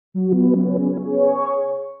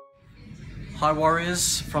Hi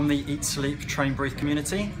Warriors from the Eat, Sleep, Train, Breathe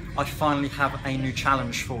community. I finally have a new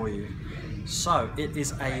challenge for you. So it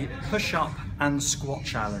is a push-up and squat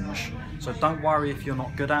challenge. So don't worry if you're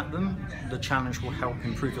not good at them. The challenge will help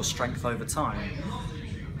improve your strength over time.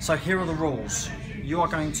 So here are the rules. You are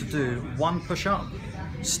going to do one push-up,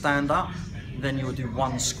 stand up, then you will do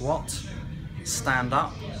one squat, stand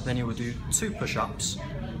up, then you will do two push-ups,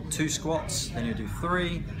 two squats, then you do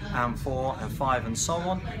 3 and 4 and 5 and so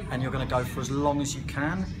on, and you're going to go for as long as you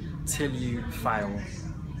can till you fail.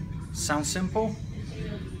 Sound simple?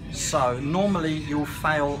 So normally you'll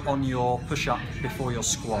fail on your push-up before your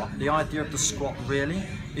squat. The idea of the squat really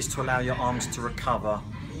is to allow your arms to recover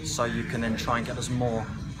so you can then try and get as more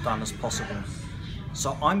done as possible.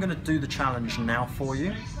 So I'm going to do the challenge now for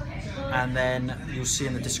you, and then you'll see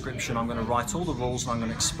in the description I'm going to write all the rules and I'm going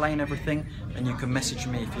to explain everything, and you can message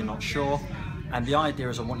me if you're not sure. And the idea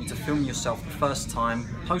is I want you to film yourself the first time,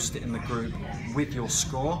 post it in the group with your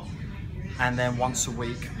score, and then once a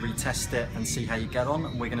week retest it and see how you get on.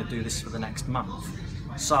 And we're going to do this for the next month.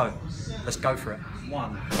 So let's go for it.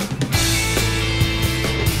 1.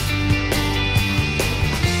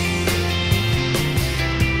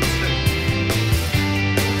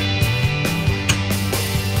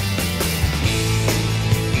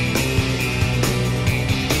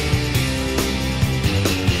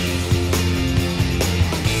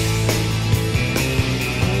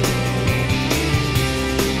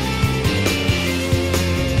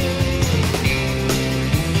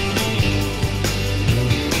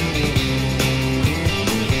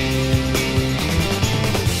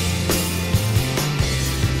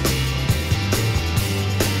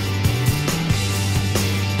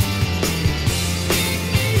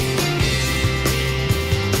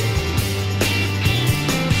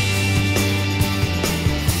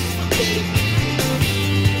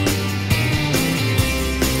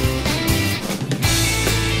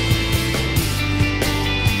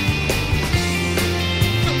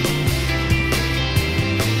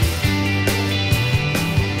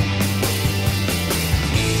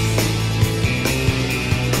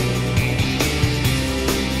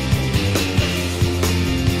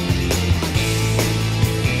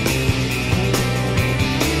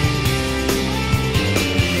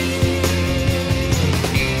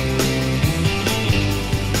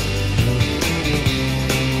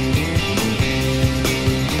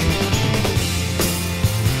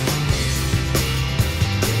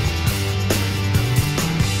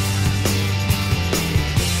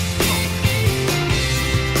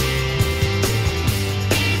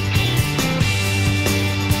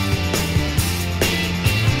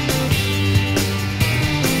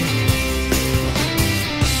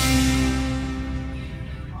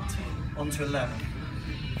 On to 11.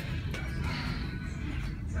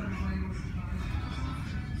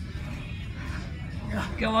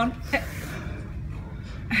 Go on.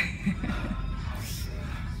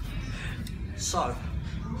 So,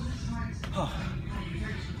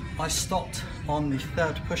 I stopped on the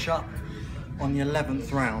 3rd push-up on the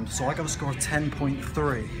 11th round, so I got a score of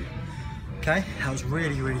 10.3. Okay, that was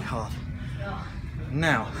really, really hard.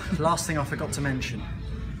 Now, last thing I forgot to mention.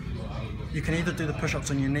 You can either do the push-ups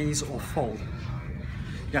on your knees or full.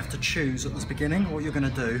 You have to choose at the beginning what you're going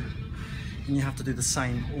to do, and you have to do the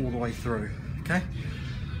same all the way through, okay?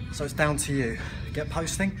 So it's down to you. Get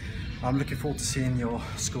posting. I'm looking forward to seeing your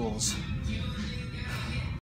scores.